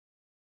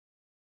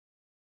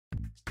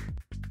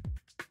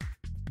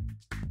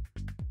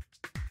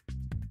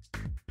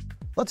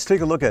Let's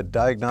take a look at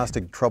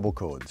Diagnostic Trouble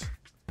Codes.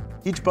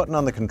 Each button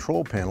on the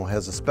control panel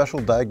has a special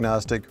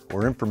diagnostic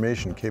or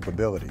information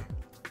capability.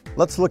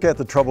 Let's look at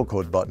the Trouble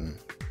Code button.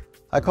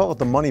 I call it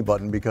the money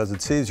button because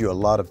it saves you a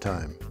lot of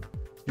time.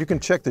 You can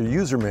check the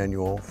user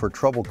manual for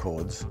trouble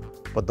codes,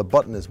 but the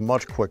button is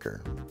much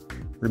quicker.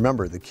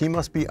 Remember, the key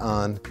must be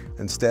on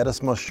and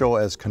status must show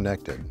as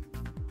connected.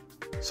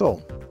 So,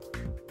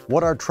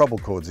 what are trouble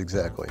codes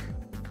exactly?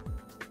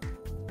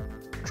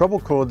 Trouble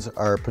codes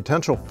are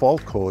potential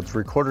fault codes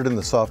recorded in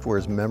the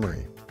software's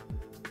memory.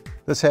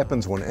 This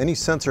happens when any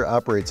sensor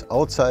operates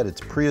outside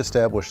its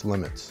pre-established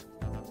limits.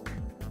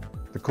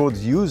 The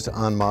codes used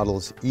on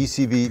models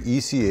ECV,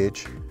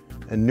 ECH,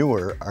 and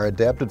newer are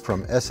adapted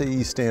from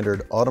SAE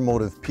standard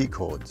automotive P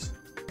codes.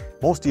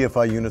 Most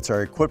EFI units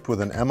are equipped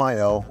with an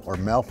MIL or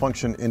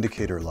malfunction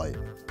indicator light.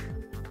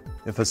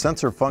 If a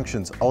sensor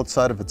functions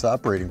outside of its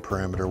operating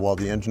parameter while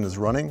the engine is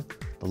running,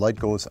 the light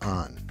goes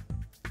on.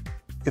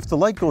 If the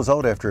light goes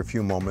out after a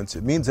few moments,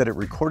 it means that it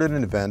recorded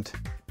an event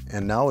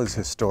and now is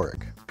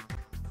historic.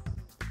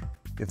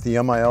 If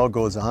the MIL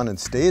goes on and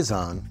stays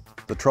on,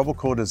 the trouble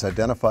code is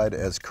identified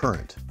as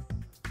current.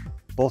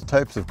 Both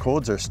types of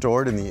codes are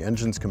stored in the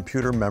engine's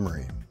computer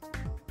memory.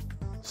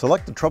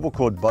 Select the trouble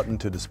code button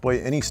to display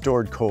any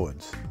stored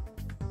codes.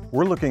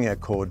 We're looking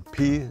at code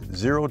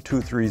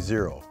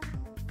P0230.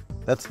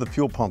 That's the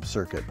fuel pump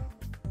circuit.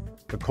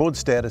 The code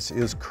status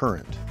is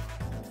current.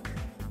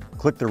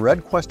 Click the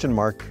red question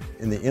mark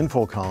in the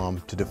info column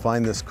to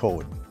define this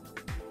code.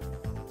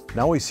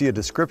 Now we see a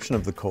description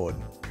of the code.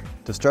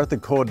 To start the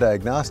code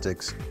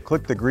diagnostics,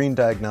 click the green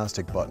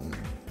diagnostic button.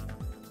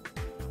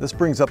 This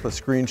brings up a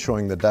screen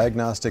showing the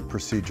diagnostic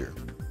procedure.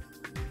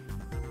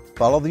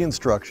 Follow the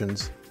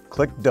instructions,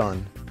 click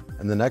Done,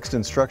 and the next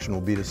instruction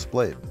will be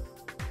displayed.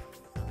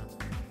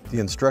 The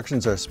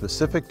instructions are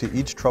specific to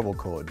each trouble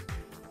code.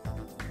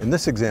 In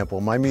this example,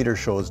 my meter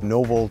shows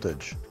no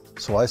voltage,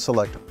 so I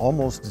select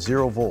almost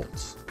 0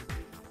 volts.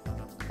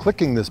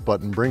 Clicking this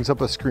button brings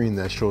up a screen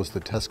that shows the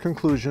test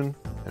conclusion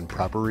and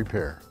proper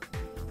repair.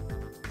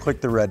 Click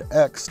the red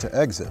X to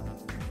exit.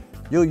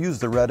 You'll use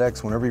the red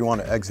X whenever you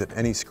want to exit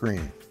any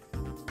screen.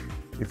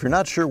 If you're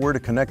not sure where to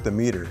connect the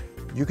meter,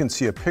 you can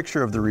see a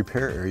picture of the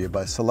repair area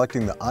by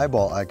selecting the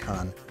eyeball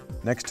icon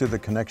next to the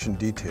connection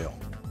detail.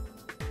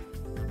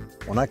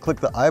 When I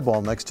click the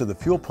eyeball next to the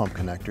fuel pump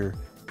connector,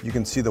 you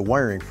can see the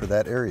wiring for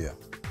that area.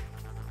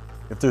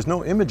 If there's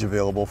no image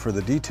available for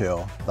the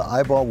detail, the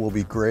eyeball will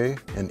be gray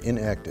and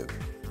inactive.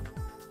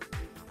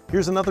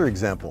 Here's another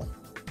example.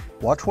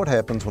 Watch what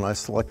happens when I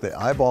select the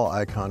eyeball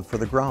icon for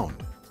the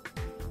ground.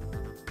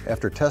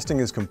 After testing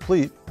is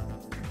complete,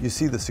 you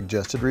see the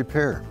suggested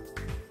repair.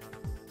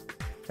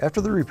 After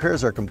the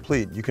repairs are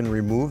complete, you can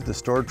remove the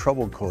stored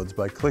trouble codes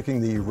by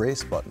clicking the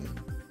Erase button.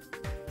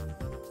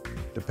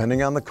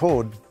 Depending on the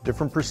code,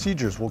 different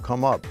procedures will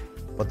come up,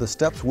 but the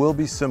steps will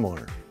be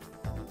similar.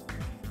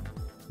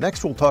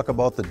 Next, we'll talk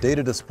about the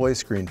data display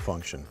screen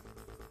function.